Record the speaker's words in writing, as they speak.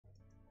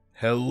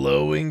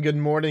Hello and good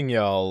morning,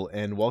 y'all,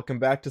 and welcome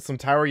back to some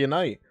Tower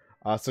Unite.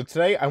 So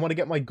today I want to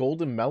get my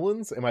golden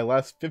melons and my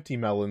last 50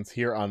 melons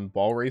here on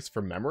Ball Race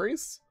for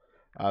Memories.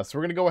 So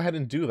we're going to go ahead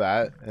and do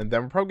that, and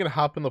then we're probably going to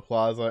hop in the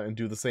plaza and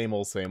do the same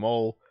old, same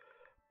old.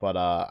 But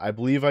I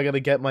believe I got to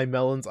get my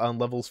melons on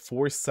levels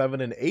 4,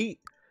 7, and 8.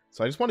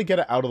 So I just want to get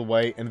it out of the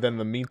way, and then in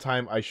the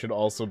meantime I should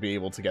also be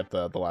able to get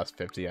the last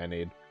 50 I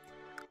need.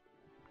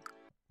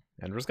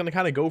 And we're just going to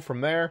kind of go from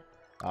there.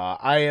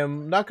 I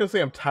am not going to say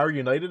I'm Tower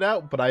United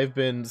out, but I've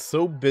been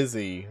so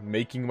busy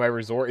making my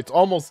resort. It's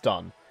almost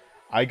done.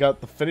 I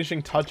got the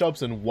finishing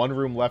touch-ups and one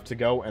room left to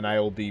go, and I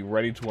will be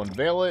ready to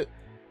unveil it,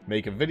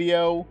 make a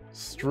video,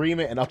 stream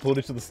it, and upload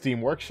it to the Steam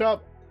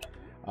Workshop.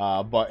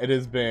 But it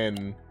has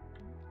been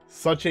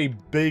such a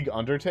big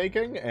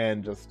undertaking,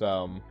 and just,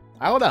 I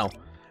don't know.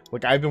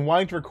 Like, I've been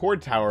wanting to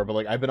record Tower, but,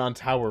 like, I've been on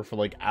Tower for,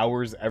 like,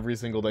 hours every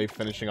single day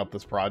finishing up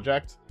this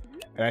project.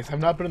 And I have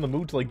not been in the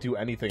mood to, like, do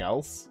anything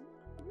else.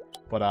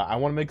 But I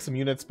want to make some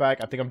units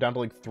back. I think I'm down to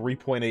like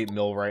 3.8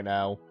 mil right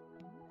now.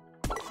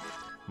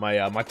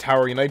 My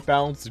Tower Unite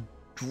balance is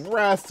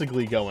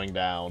drastically going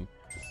down.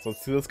 So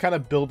let's kind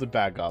of build it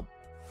back up.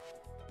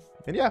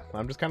 And yeah,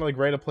 I'm just kind of like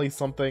ready to play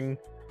something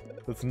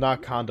that's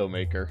not Condo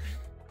Maker.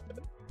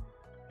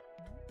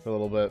 For a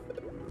little bit.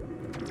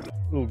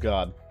 Oh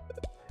god.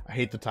 I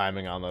hate the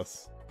timing on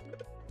this.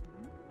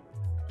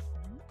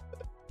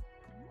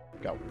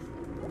 Go.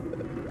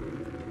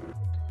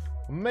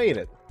 Made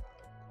it.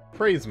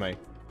 Praise me.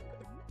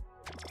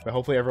 But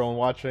hopefully everyone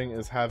watching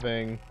is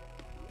having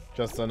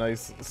just a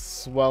nice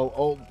swell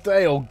all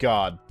day. Oh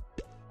god.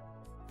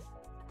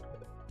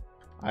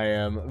 I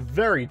am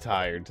very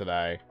tired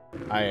today.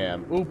 I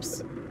am,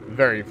 oops,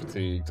 very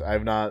fatigued.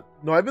 I've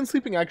been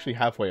sleeping actually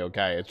halfway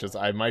okay. It's just,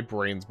 my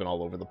brain's been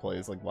all over the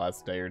place like the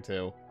last day or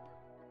two.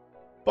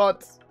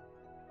 But,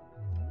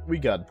 we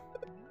good.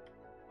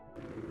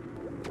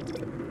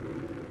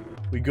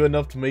 We good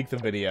enough to make the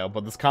video,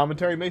 but this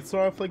commentary may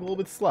start off like a little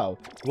bit slow,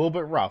 a little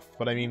bit rough,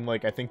 but I mean,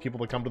 like, I think people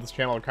that come to this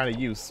channel are kind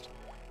of used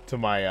to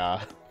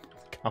my,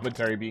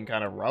 commentary being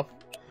kind of rough.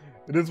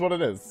 It is what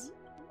it is.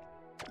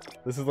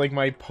 This is like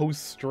my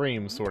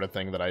post-stream sort of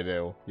thing that I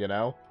do, you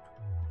know?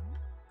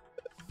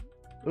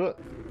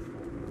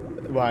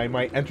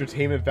 My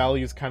entertainment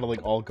value is kind of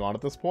like all gone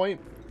at this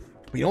point.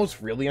 But you know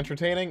what's really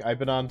entertaining? I've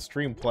been on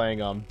stream playing,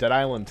 Dead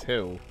Island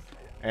 2,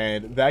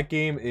 and that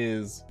game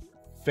is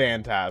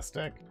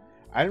fantastic.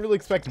 I didn't really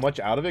expect much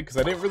out of it, because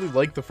I didn't really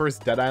like the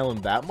first Dead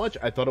Island that much.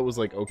 I thought it was,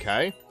 like,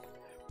 okay.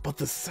 But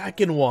the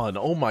second one,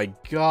 oh my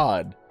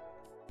god.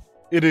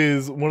 It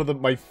is one of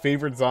my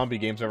favorite zombie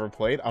games I've ever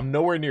played. I'm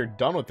nowhere near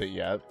done with it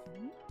yet.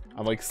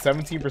 I'm, like,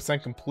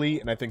 17% complete,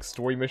 and I think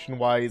story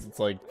mission-wise, it's,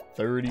 like,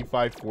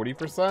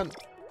 35-40%.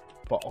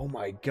 But, oh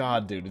my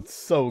god, dude, it's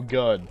so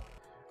good.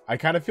 I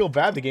kind of feel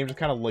bad the game just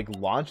kind of, like,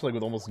 launched, like,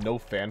 with almost no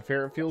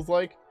fanfare, it feels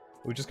like.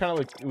 It was just kind of,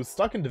 like, it was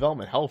stuck in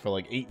development hell for,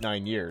 like,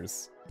 8-9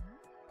 years.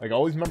 Like, I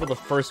always remember the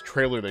first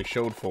trailer they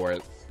showed for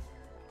it.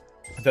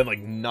 But then, like,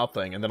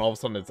 nothing. And then all of a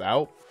sudden it's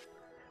out.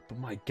 But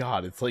my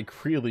god, it's,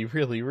 like, really,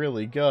 really,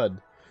 really good.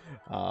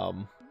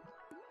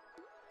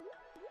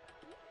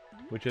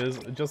 Which is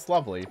just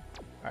lovely.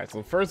 Alright, so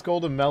the first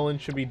golden melon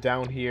should be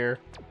down here.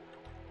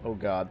 Oh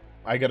god.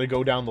 I gotta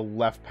go down the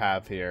left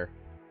path here.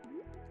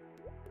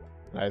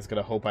 I just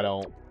gotta hope I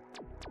don't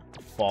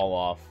fall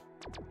off.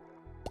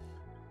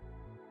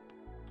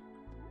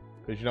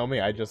 Because you know me,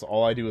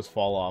 all I do is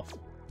fall off.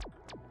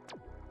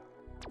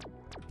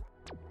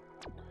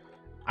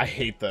 I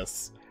hate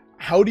this.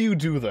 How do you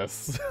do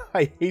this?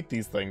 I hate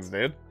these things,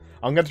 dude.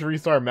 I'm going to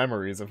restart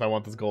memories if I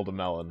want this golden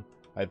melon,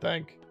 I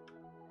think.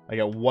 I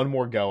got one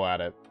more go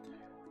at it.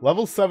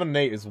 Level 7 and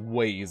 8 is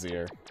way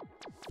easier.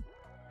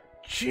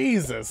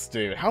 Jesus,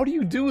 dude. How do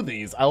you do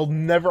these? I'll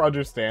never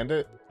understand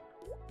it.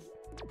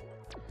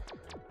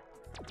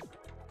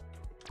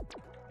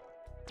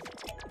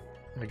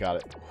 I got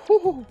it.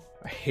 Whew.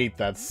 I hate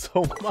that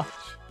so much.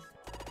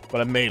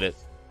 But I made it.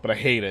 But I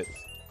hate it.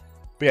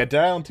 But yeah,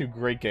 Dead Island 2,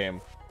 great game.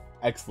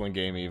 Excellent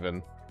game,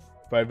 even.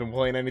 But I've been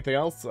playing anything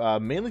else?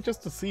 Mainly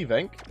just Deceive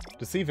Inc.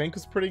 Deceive Inc.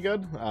 is pretty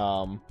good.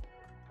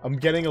 I'm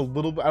getting a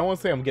little bit... I don't want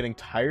to say I'm getting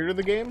tired of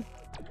the game,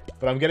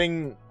 but I'm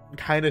getting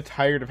kind of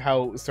tired of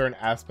how certain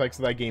aspects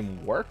of that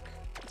game work.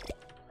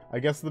 I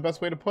guess is the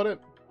best way to put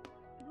it.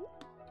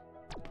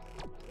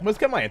 But it's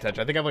got my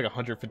attention. I think I have like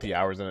 150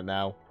 hours in it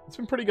now. It's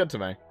been pretty good to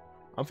me.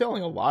 I'm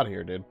feeling a lot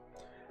here, dude.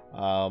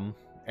 And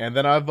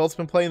then I've also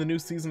been playing the new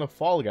season of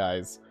Fall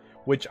Guys,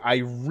 which I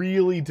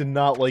really did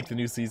not like the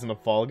new season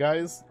of Fall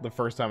Guys the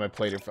first time I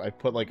played it. I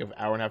put like an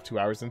hour and a half, 2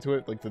 hours into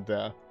it, like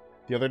the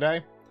other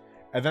day.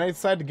 And then I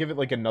decided to give it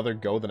like another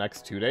go the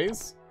next 2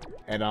 days.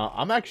 And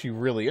I'm actually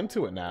really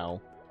into it now.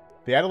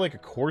 They added like a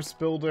course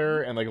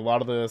builder, and like a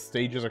lot of the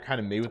stages are kind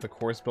of made with the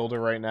course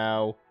builder right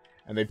now.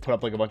 And they put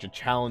up like a bunch of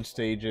challenge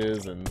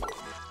stages, and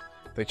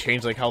they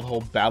changed like how the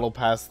whole battle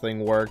pass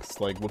thing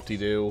works, like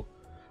whoop-de-doo.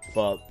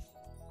 But,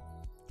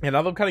 and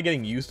now I'm kind of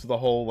getting used to the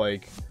whole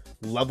like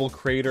level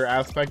creator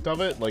aspect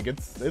of it. Like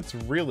it's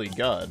really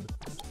good.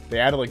 They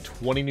added like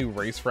 20 new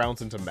race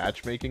rounds into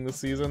matchmaking this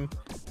season,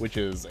 which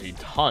is a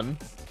ton.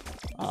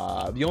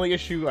 The only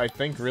issue, I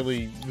think,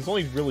 really... There's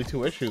only really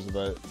 2 issues with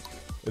it.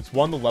 It's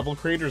one, the level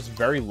creator is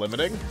very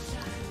limiting.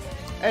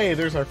 Hey,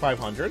 there's our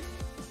 500.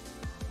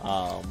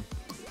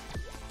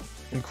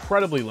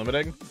 Incredibly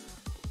limiting.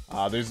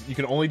 You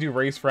can only do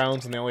race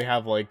rounds, and they only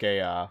have, like,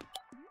 a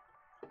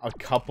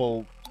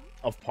couple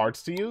of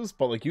parts to use,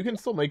 but, like, you can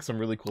still make some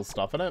really cool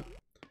stuff in it.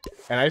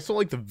 And I just don't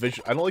like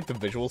I don't like the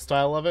visual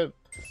style of it.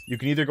 You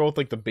can either go with,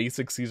 like, the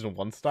basic Season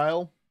 1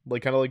 style,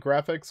 like, kind of like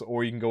graphics,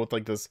 or you can go with,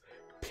 like, this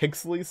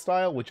pixely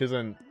style, which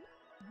isn't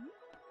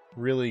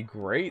really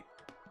great.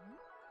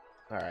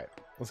 Alright,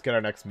 let's get our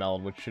next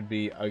melon, which should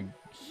be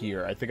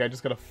here. I think I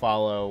just gotta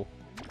follow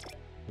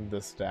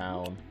this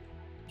down.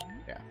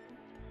 Yeah.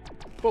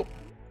 Boop.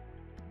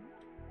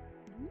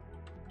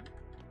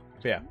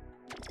 But yeah,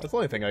 that's the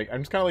only thing. I'm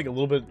just kind of, like, a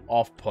little bit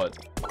off-put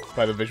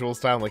by the visual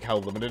style and, like, how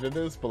limited it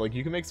is, but, like,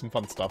 you can make some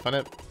fun stuff in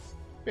it.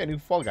 Yeah, new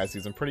Fall Guys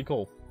season, pretty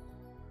cool.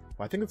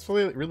 Well, I think that's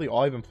really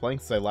all I've been playing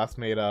since I last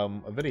made a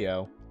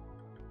video.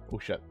 Oh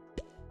shit.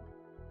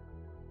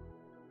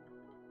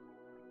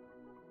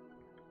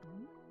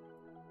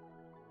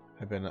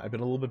 I've been a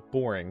little bit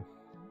boring.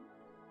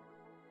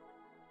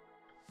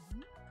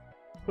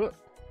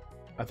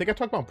 I think I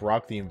talked about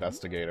Brock the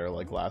Investigator,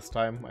 like, last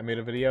time I made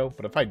a video,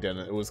 but if I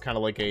didn't, it was kind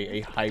of like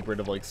a hybrid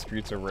of, like,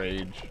 Streets of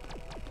Rage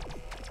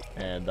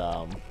and,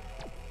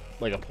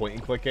 like, a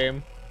point-and-click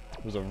game.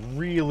 It was a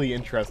really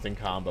interesting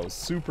combo.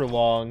 Super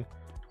long,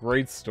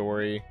 great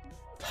story,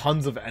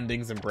 tons of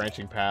endings and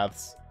branching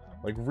paths.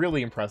 Like,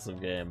 really impressive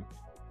game.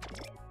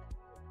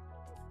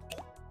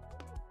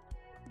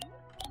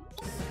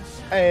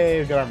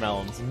 Hey, we got our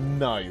melons.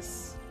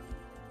 Nice.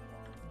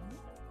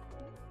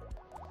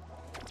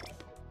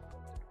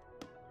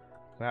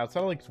 Wow, it's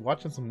not like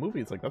watching some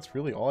movies. Like, that's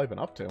really all I've been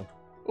up to.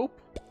 Oop.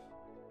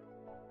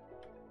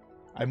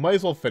 I might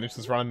as well finish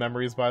this run of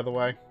memories, by the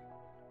way.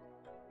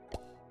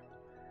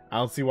 I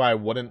don't see why I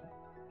wouldn't.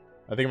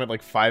 I think I'm at,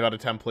 like, 5 out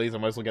of 10 plays. I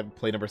might as well get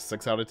play number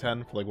 6 out of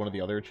 10 for, like, one of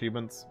the other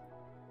achievements.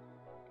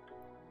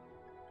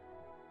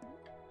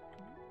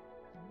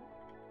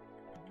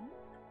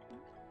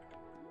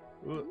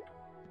 There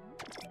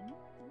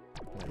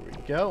we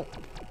go.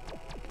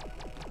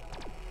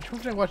 Which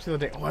one did I watch the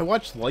other day? Oh, I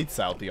watched Lights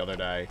Out the other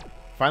day.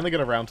 Finally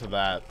got around to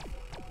that.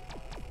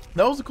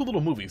 That was a cool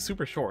little movie.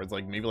 Super short. It's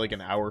like maybe like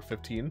an hour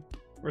 15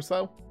 or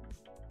so.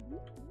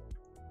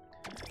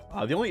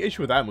 The only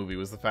issue with that movie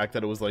was the fact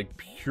that it was like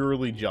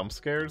purely jump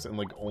scares and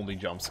like only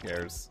jump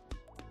scares.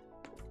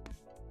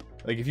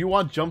 Like if you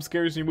want jump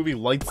scares in your movie,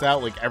 Lights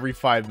Out, like every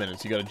 5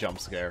 minutes you got a jump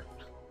scare.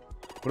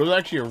 But it was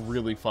actually a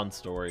really fun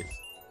story.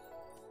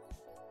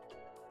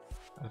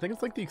 I think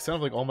it's like the extent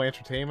of like all my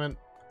entertainment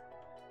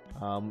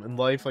in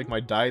life. Like my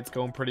diet's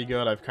going pretty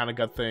good. I've kind of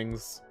got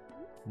things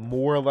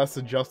more or less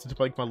adjusted to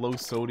like my low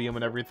sodium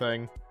and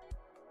everything.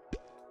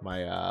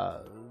 My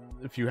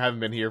if you haven't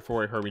been here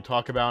for it, heard me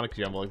talk about it because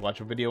you haven't like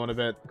watched a video in a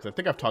bit, because I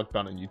think I've talked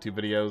about it in YouTube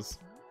videos.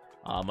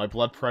 My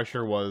blood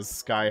pressure was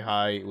sky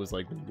high. It was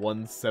like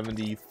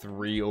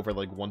 173 over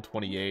like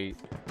 128.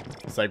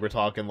 It's like we're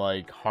talking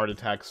like heart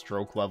attack,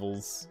 stroke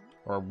levels,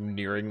 or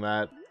nearing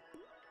that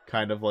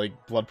kind of like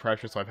blood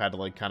pressure. So I've had to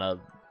like kind of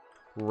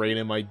rein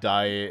in my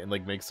diet and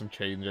like make some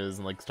changes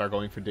and like start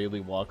going for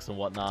daily walks and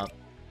whatnot.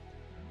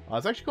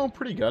 It's actually going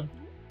pretty good.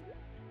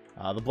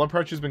 The blood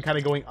pressure's been kind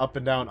of going up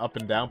and down,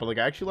 but like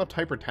I actually left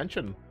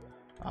hypertension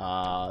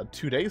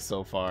 2 days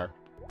so far,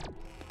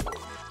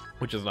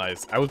 which is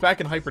nice. I was back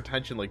in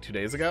hypertension like 2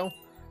 days ago,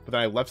 but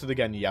then I left it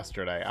again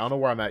yesterday. I don't know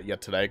where I'm at yet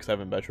today because I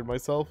haven't measured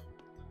myself,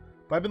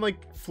 but I've been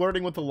like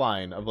flirting with the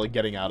line of like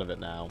getting out of it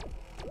now,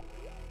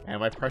 and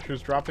my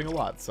pressure's dropping a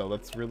lot, so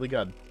that's really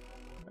good.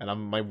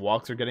 And my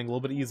walks are getting a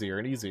little bit easier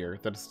and easier.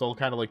 That's still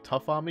kind of like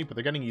tough on me, but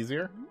they're getting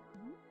easier.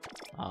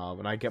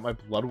 And I get my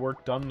blood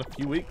work done in a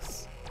few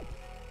weeks,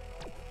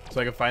 so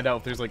I can find out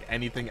if there's like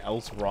anything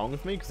else wrong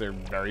with me, because there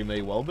very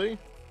may well be.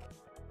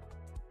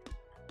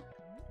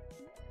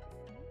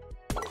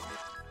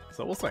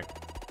 So we'll see.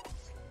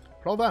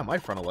 For all that, my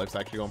frontal life's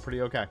actually going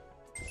pretty okay.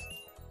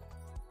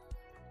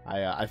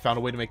 I found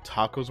a way to make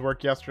tacos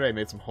work yesterday. I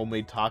made some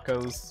homemade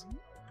tacos,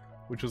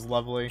 which was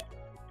lovely.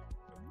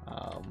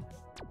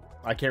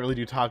 I can't really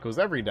do tacos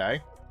every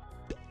day,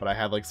 but I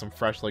had like some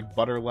fresh like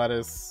butter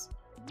lettuce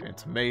and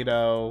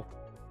tomato,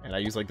 and I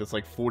use like this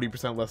like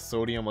 40% less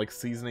sodium like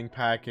seasoning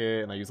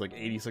packet, and I use like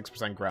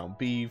 86% ground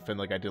beef, and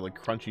like I did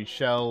like crunchy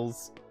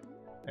shells,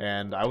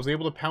 and I was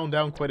able to pound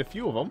down quite a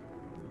few of them,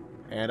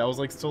 and I was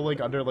like still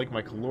like under like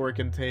my caloric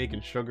intake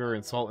and sugar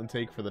and salt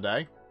intake for the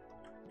day,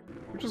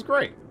 which is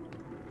great.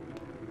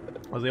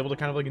 I was able to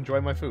kind of like enjoy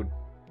my food,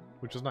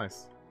 which is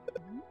nice.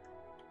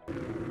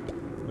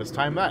 This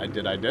time that I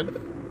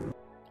did.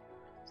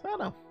 So I don't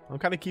know. I'm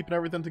kind of keeping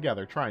everything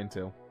together, trying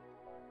to.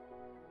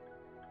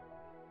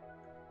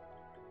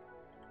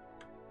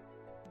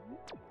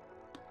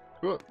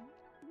 Ooh.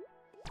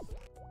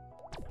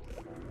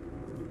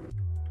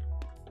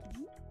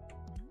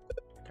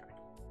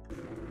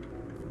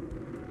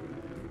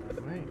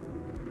 Okay.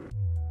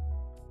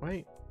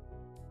 Wait.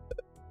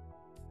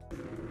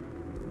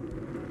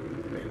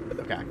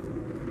 Okay.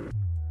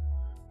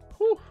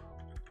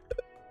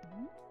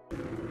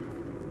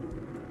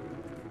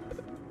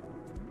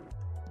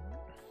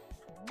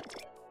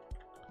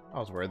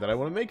 was worried that I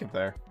wouldn't make it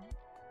there.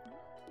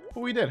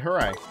 But we did,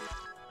 hooray.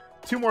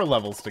 2 more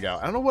levels to go.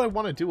 I don't know what I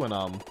want to do in,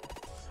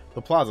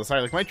 the Plaza.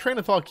 Sorry, like, my train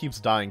of thought keeps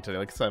dying today.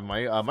 Like I said,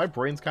 my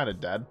brain's kind of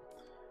dead.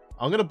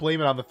 I'm gonna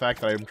blame it on the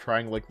fact that I'm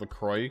trying, like,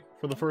 LaCroix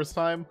for the first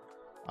time.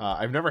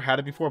 I've never had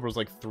it before, but it was,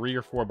 like, $3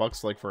 or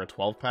 $4, like, for a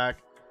 12-pack.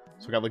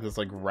 So we got, like, this,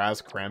 like,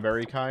 Raz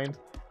Cranberry kind.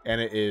 And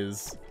it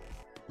is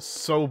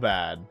so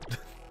bad.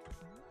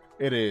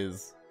 It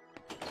is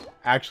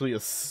actually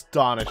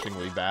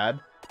astonishingly bad.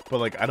 But,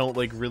 like, I don't,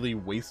 like, really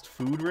waste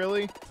food,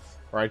 really.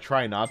 Or I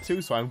try not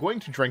to, so I'm going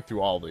to drink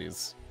through all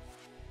these.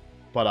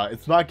 But,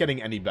 it's not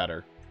getting any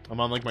better. I'm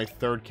on, like, my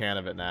 3rd can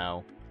of it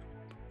now.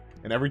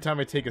 And every time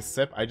I take a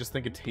sip, I just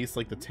think it tastes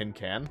like the tin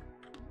can.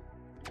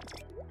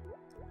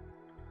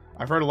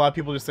 I've heard a lot of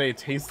people just say it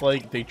tastes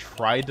like they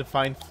tried to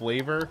find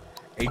flavor,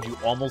 and you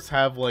almost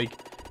have, like,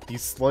 the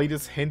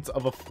slightest hint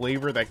of a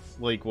flavor that,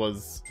 like,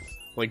 was,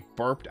 like,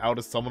 burped out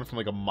of someone from,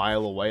 like, a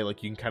mile away.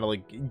 Like, you can kind of,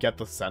 like, get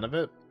the scent of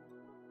it.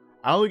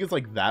 I don't think it's,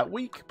 like, that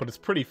weak, but it's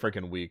pretty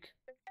freaking weak.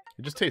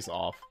 It just tastes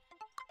off.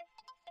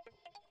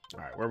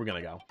 Alright, where are we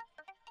gonna go?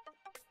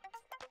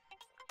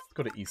 Let's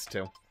go to East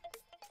 2.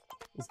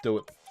 Let's do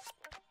it.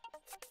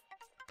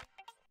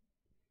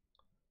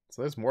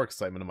 So there's more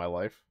excitement in my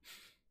life.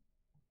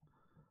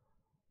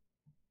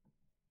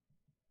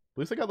 At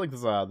least I got, like,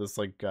 this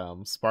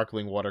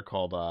sparkling water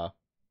called,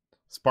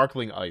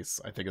 Sparkling Ice,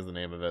 I think is the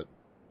name of it.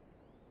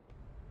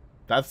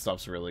 That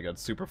stuff's really good.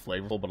 Super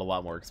flavorful, but a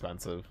lot more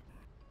expensive.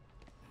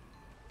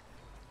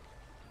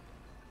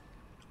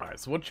 Alright,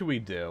 so what should we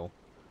do?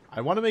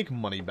 I want to make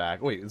money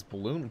back. Wait, is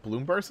Balloon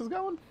Burst is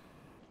going?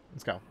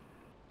 Let's go. I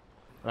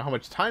don't know how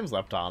much time's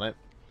left on it.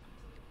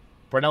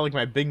 But right now, like,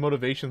 my big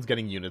motivation's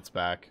getting units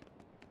back.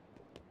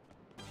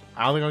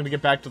 I don't think I'm going to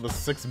get back to the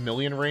 6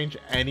 million range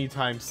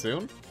anytime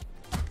soon.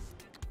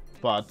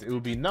 But it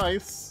would be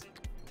nice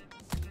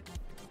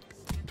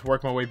to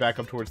work my way back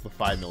up towards the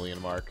 5 million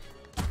mark.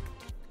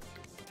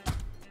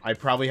 I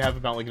probably have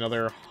about, like,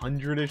 another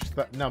 100-ish...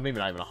 No, maybe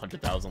not even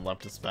 100,000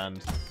 left to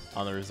spend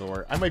on the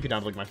resort. I might be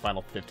down to, like, my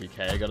final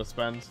 50k I gotta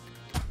spend.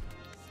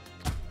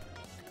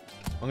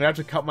 I'm gonna have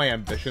to cut my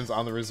ambitions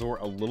on the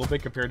resort a little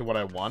bit compared to what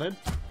I wanted.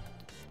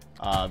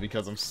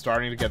 Because I'm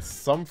starting to get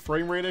some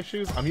frame rate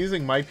issues. I'm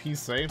using my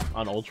PC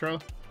on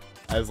Ultra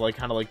as, like,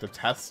 kind of like the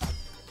test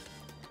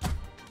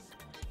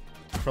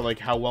for, like,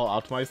 how well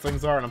optimized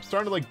things are. And I'm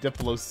starting to, like, dip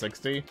below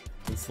 60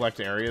 in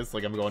select areas.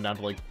 Like, I'm going down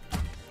to, like,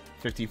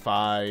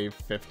 55,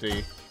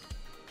 50.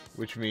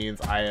 Which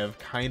means I have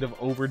kind of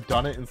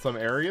overdone it in some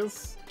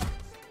areas.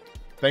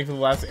 Thankfully,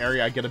 the last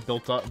area I get a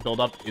build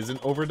up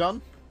isn't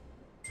overdone.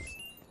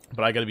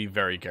 But I gotta be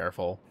very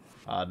careful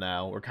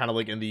now. We're kind of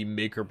like in the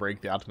make or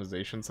break the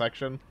optimization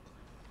section.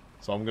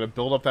 So I'm gonna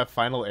build up that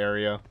final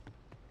area.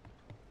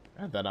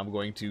 And then I'm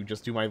going to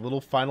just do my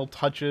little final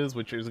touches,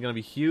 which is gonna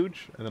be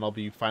huge. And then I'll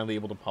be finally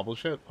able to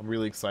publish it. I'm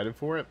really excited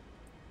for it.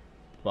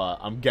 But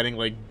I'm getting,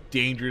 like,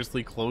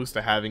 dangerously close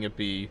to having it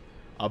be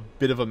a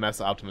bit of a mess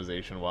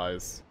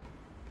optimization-wise.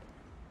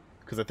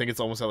 Because I think it's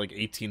almost at, like,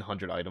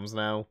 1,800 items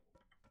now.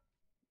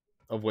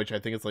 Of which I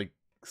think it's, like,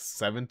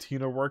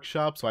 17 are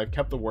workshop. So I've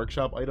kept the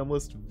workshop item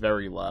list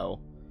very low.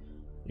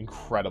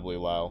 Incredibly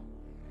low.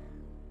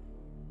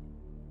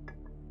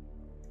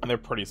 And they're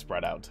pretty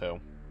spread out, too.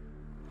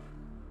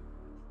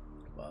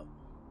 But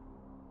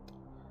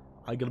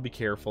I gotta be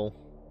careful.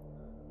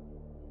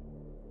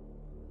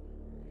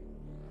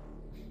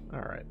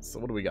 Alright, so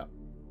what do we got?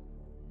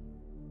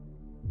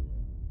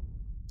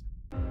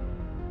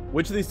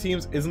 Which of these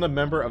teams isn't a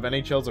member of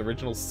NHL's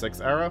original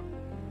 6 era?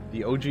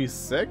 The OG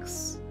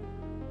 6?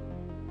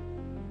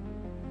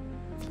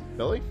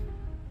 Philly?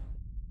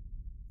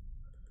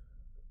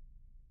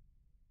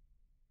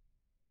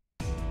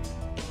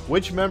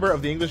 Which member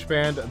of the English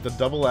band The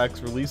Double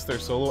X released their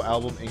solo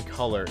album in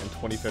color in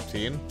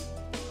 2015?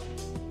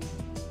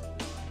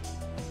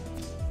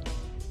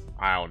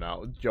 I don't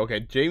know.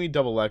 Okay, Jamie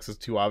Double X is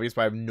too obvious,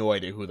 but I have no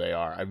idea who they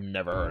are. I've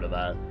never heard of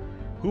that.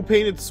 Who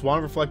painted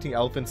Swan Reflecting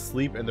Elephant's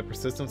Sleep and the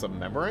Persistence of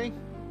Memory?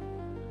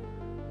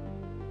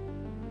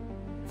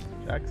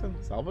 Jackson?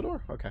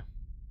 Salvador? Okay.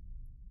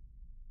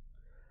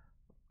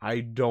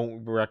 I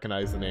don't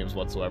recognize the names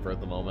whatsoever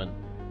at the moment.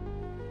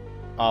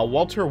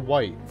 Walter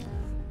White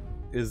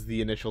is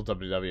the initial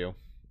WW.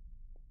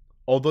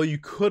 Although you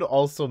could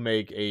also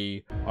make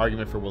a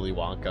argument for Willy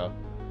Wonka.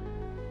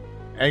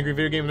 Angry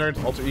Video Game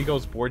Nerds Alter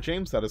Ego's Board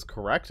James, that is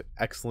correct.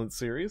 Excellent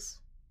series.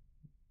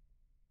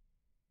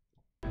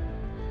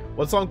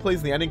 What song plays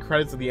in the ending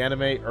credits of the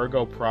anime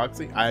Ergo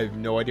Proxy? I have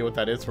no idea what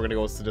that is. We're gonna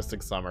go with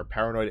Sadistic Summer.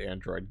 Paranoid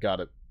Android. Got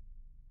it.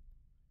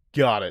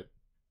 Got it.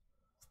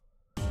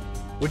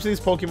 Which of these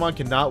Pokemon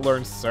cannot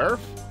learn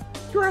Surf?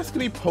 You're asking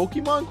me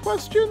Pokemon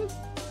question?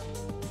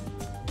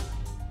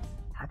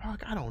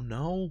 Arbok, I don't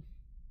know.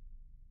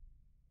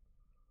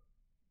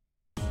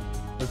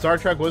 In Star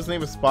Trek, what's the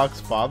name of Spock's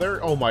father?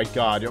 Oh my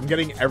god, I'm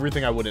getting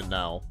everything I wouldn't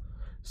know.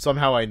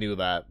 Somehow I knew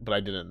that, but I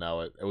didn't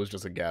know it. It was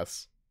just a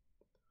guess.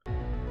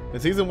 In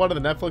Season 1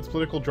 of the Netflix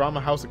political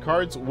drama House of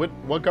Cards,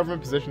 what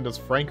government position does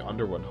Frank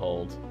Underwood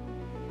hold?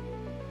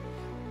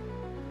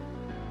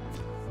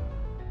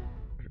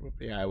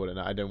 Yeah, I wouldn't.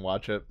 I didn't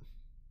watch it.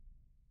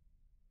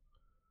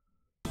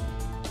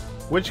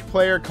 Which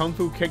player Kung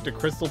Fu kicked a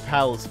Crystal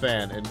Palace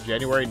fan in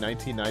January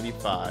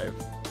 1995?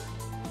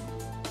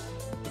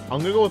 I'm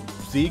gonna go with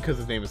C because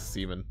his name is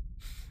Seaman.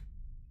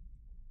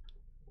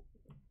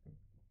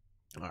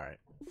 Alright.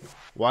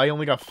 Well, I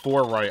only got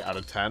 4 right out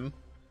of 10.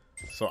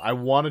 So I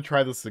want to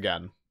try this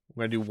again. I'm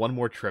gonna do one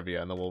more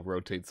trivia and then we'll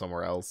rotate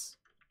somewhere else.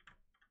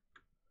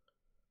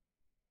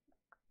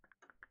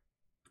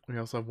 We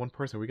also have one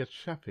person. We got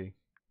Sheffy.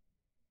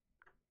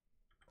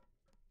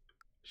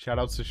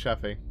 Shoutouts to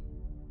Sheffy.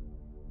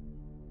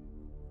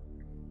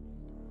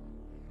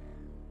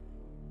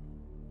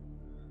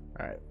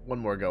 Alright, one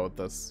more go with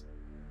this.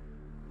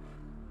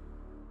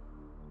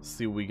 Let's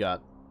see what we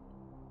got.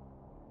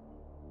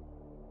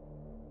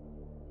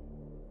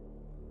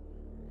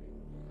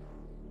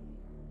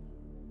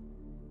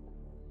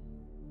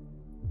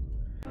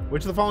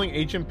 Which of the following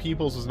ancient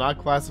peoples was not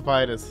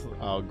classified as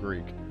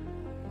Greek?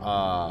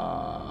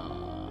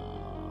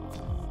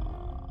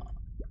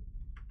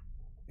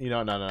 You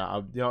know,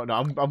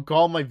 no. I'm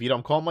calling my veto.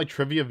 I'm calling my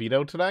trivia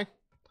veto today.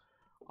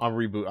 I'm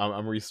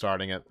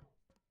restarting it.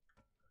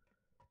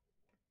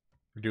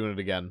 We're doing it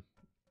again.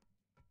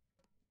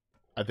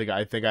 I think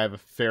I have a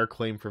fair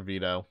claim for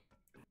veto.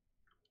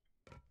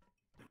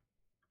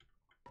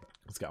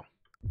 Let's go.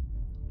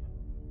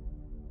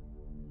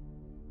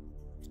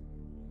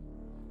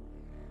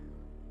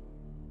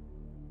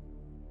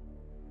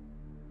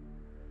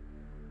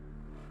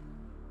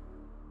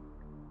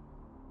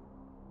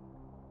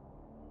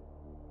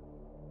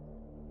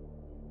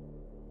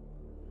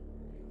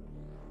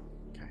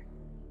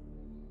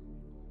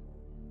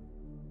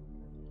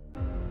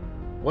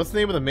 What's the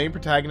name of the main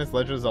protagonist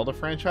Legend of Zelda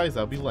franchise?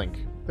 That'll be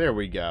Link. There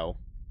we go.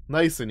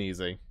 Nice and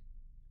easy.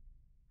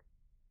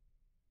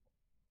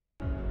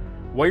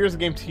 What year is the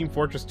game Team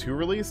Fortress 2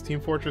 released?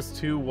 Team Fortress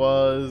 2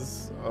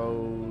 was...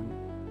 Oh...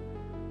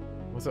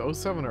 Was it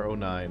 07 or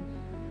 09?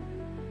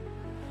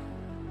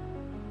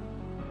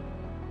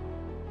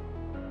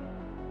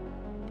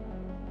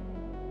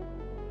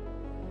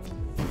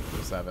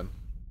 07.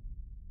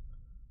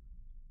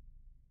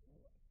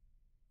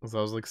 So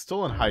I was like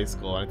still in high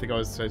school. I think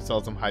I still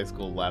had some high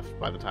school left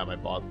by the time I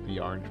bought the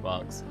orange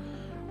box.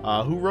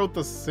 Who wrote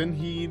the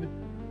Sinead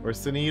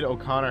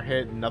O'Connor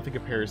hit "Nothing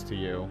Compares to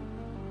You"?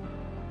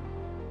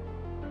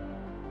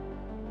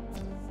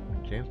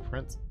 James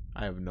Prince?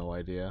 I have no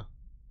idea.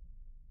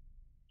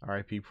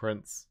 R.I.P.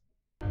 Prince.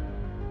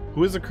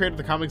 Who is the creator of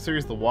the comic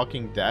series The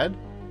Walking Dead?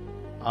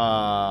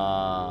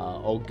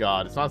 Oh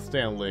god, it's not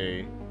Stan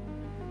Lee.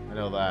 I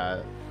know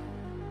that.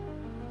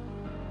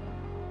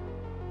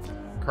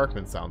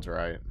 Kirkman sounds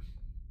right.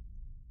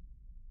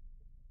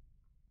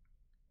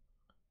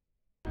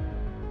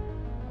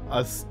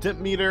 A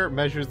stimpmeter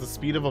measures the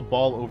speed of a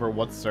ball over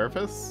what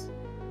surface?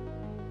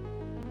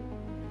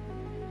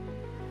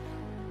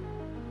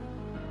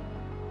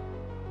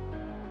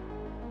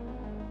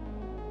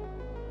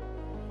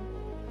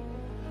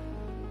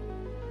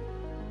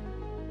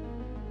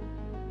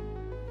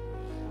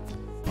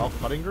 Oh,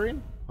 putting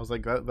green? I was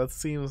like, that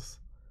seems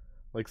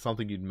like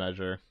something you'd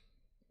measure.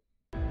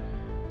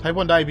 Type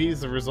 1 diabetes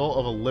is the result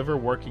of a liver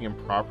working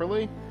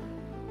improperly?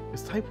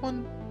 Is type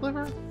 1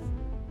 liver?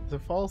 Is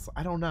it false?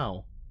 I don't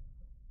know.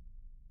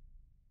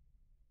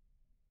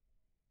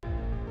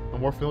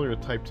 I'm more familiar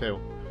with type 2.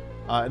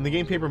 In the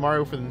game Paper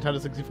Mario for the Nintendo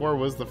 64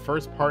 was the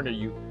first partner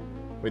you...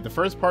 Wait, the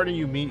first partner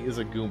you meet is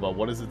a Goomba.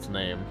 What is its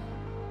name?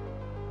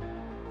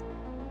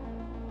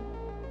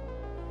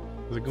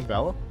 Is it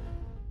Goombella?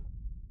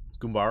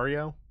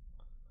 Goombario?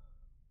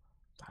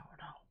 I don't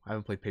know. I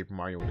haven't played Paper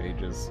Mario in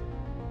ages.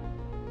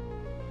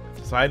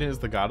 Poseidon is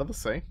the god of the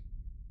sea.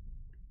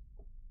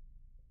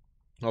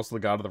 Also the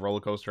god of the roller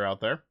coaster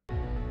out there.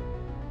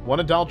 One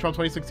of Donald Trump's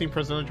 2016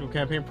 presidential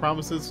campaign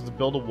promises to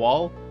build a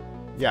wall.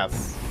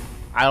 Yes.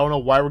 I don't know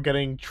why we're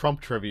getting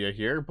Trump trivia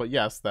here, but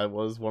yes, that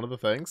was one of the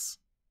things.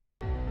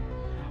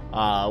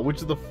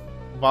 Which of the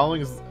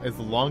following is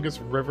the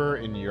longest river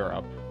in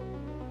Europe?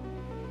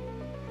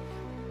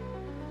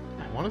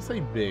 I want to say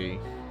B.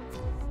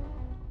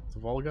 Is it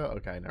Volga?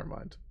 Okay, never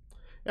mind.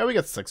 Yeah, we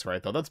got 6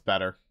 right, though. That's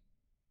better.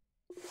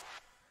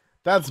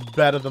 That's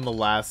better than the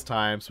last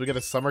time. So we get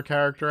a summer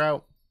character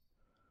out.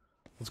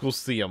 Let's go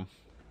see him.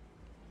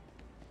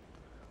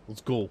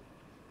 Let's go.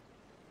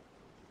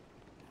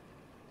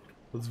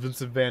 Let's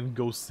Vincent Van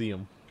go see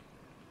him.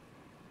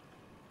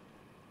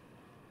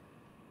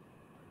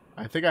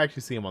 I think I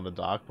actually see him on the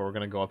dock, but we're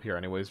going to go up here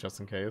anyways, just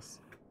in case.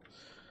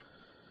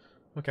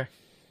 Okay.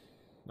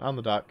 On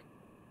the dock.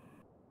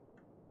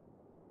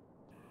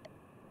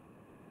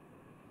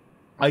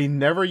 I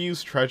never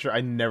use treasure.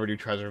 I never do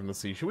treasure from the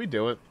sea. Should we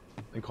do it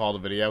and call it a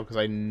video? Because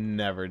I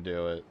never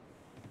do it.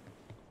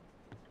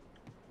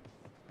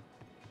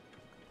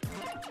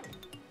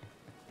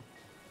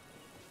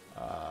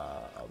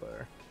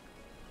 Other.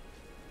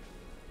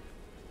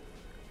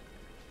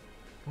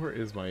 Where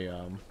is my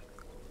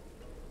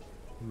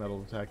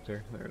metal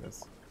detector? There it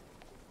is.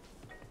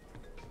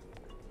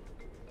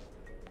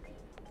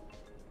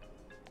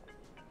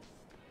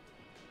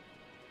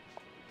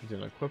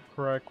 Didn't equip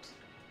correct.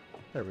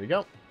 There we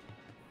go.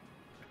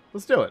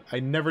 Let's do it. I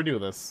never do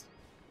this.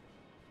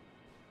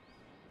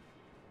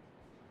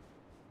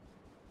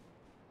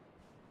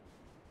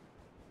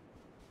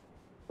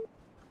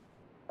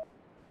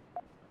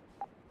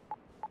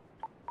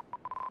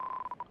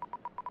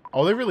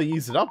 Oh, they really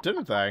eased it up,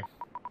 didn't they?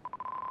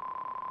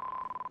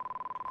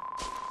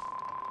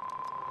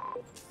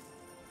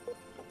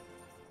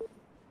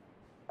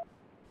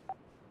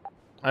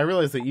 I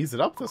realized they eased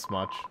it up this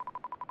much.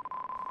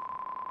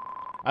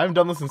 I haven't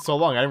done this in so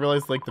long. I didn't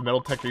realize, like, the metal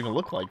detector even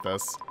looked like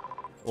this.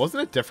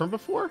 Wasn't it different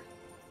before?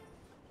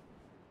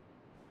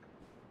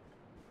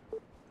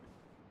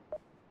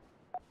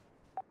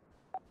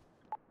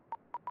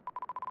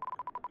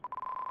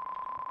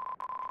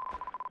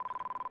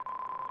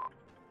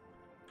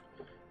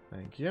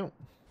 Thank you.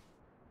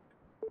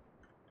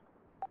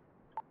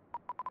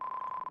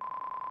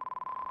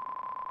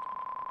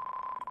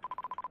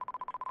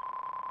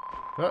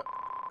 There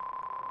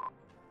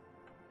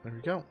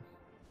we go.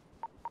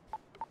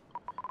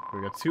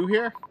 We got 2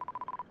 here.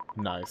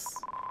 Nice.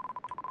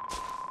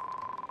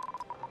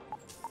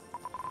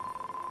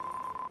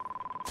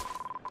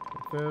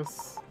 Get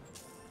this.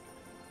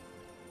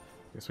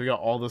 Guess we got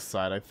all this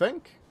side, I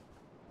think.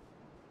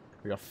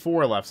 We got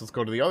 4 left, so let's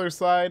go to the other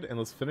side and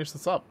let's finish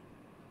this up.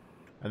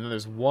 And then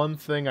there's one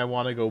thing I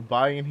want to go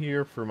buy in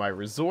here for my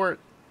resort.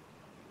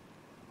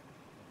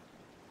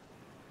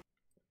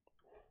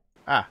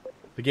 Ah,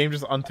 the game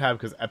just untabbed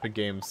because Epic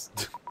Games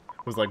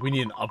was like, we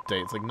need an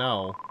update. It's like,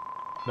 no.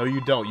 No,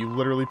 you don't. You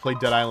literally played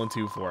Dead Island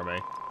 2 for me.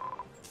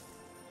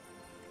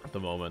 At the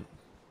moment.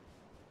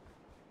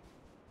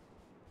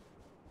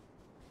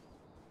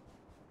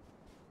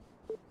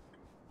 I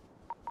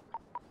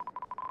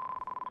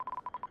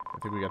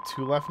think we got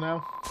 2 left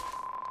now.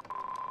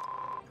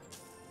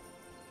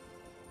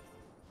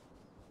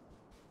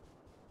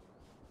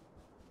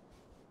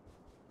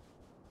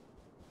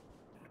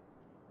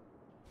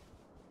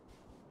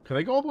 Can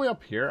they go all the way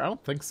up here? I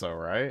don't think so,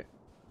 right?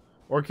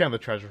 Or can the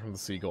treasure from the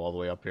sea go all the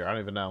way up here? I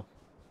don't even know.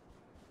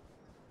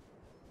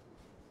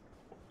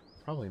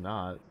 Probably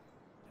not.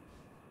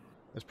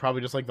 It's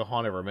probably just like the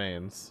haunted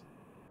remains.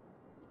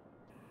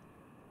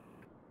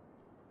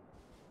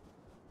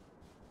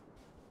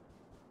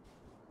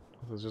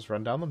 Let's just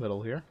run down the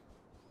middle here.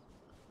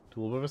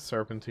 Do a little bit of a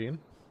serpentine.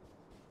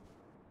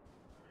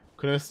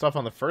 Could have stuff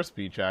on the first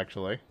beach,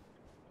 actually.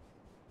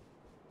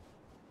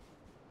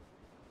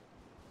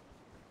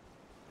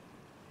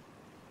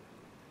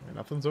 Right,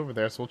 nothing's over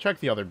there, so we'll check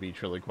the other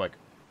beach really quick.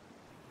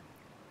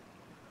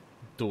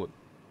 Do it.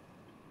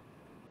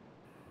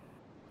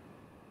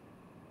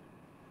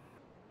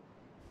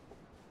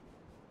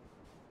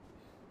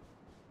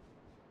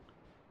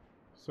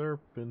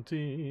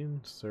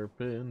 Serpentine,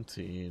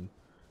 serpentine.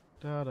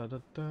 Da da da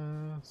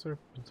da,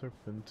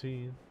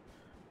 serpentine.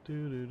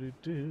 Do do do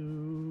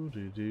do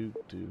do do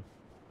do.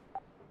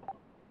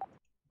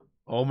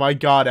 Oh my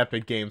god,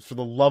 Epic Games, for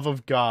the love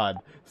of God,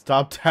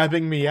 stop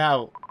tabbing me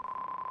out.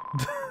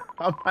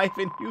 I'm not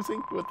even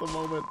using you at the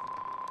moment.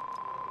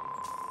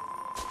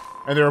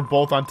 And they were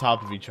both on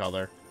top of each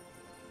other.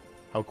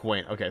 How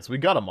quaint. Okay, so we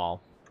got them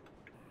all.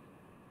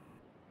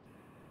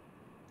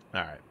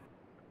 Alright.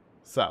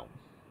 So.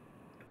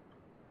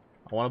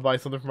 I want to buy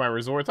something for my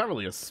resort. It's not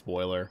really a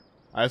spoiler.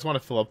 I just want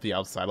to fill up the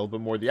outside a little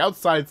bit more. The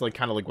outside's like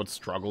kind of like what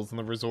struggles in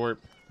the resort.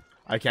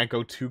 I can't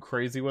go too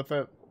crazy with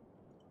it.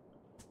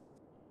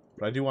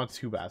 But I do want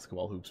 2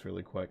 basketball hoops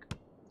really quick.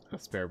 A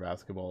spare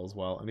basketball as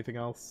well. Anything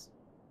else?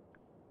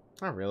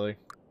 Not really.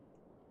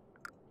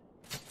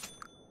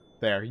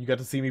 There, you got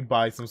to see me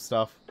buy some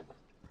stuff.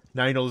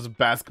 Now you know there's a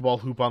basketball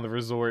hoop on the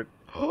resort.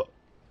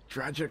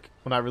 Tragic.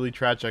 Well, not really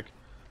tragic,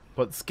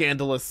 but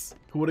scandalous.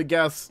 Who would have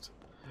guessed?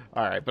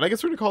 Alright, but I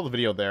guess we're going to call the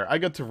video there. I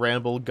got to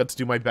ramble, got to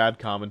do my bad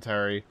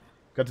commentary,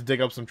 got to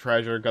dig up some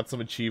treasure, got some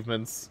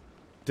achievements,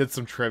 did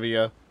some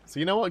trivia. So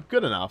you know what?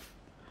 Good enough.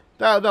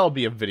 That'll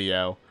be a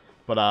video.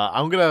 But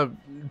I'm going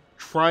to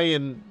try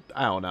and,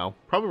 I don't know,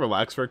 probably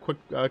relax for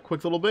a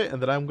quick little bit,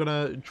 and then I'm going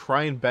to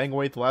try and bang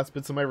away at the last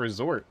bits of my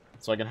resort,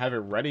 so I can have it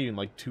ready in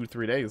like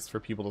 2-3 days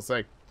for people to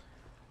see.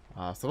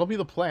 So that'll be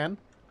the plan.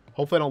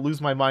 Hopefully I don't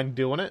lose my mind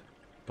doing it,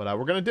 but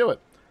we're going to do it.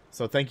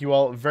 So thank you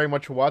all very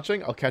much for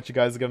watching. I'll catch you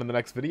guys again in the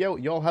next video.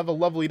 Y'all have a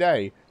lovely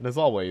day, and as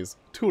always,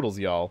 toodles,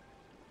 y'all.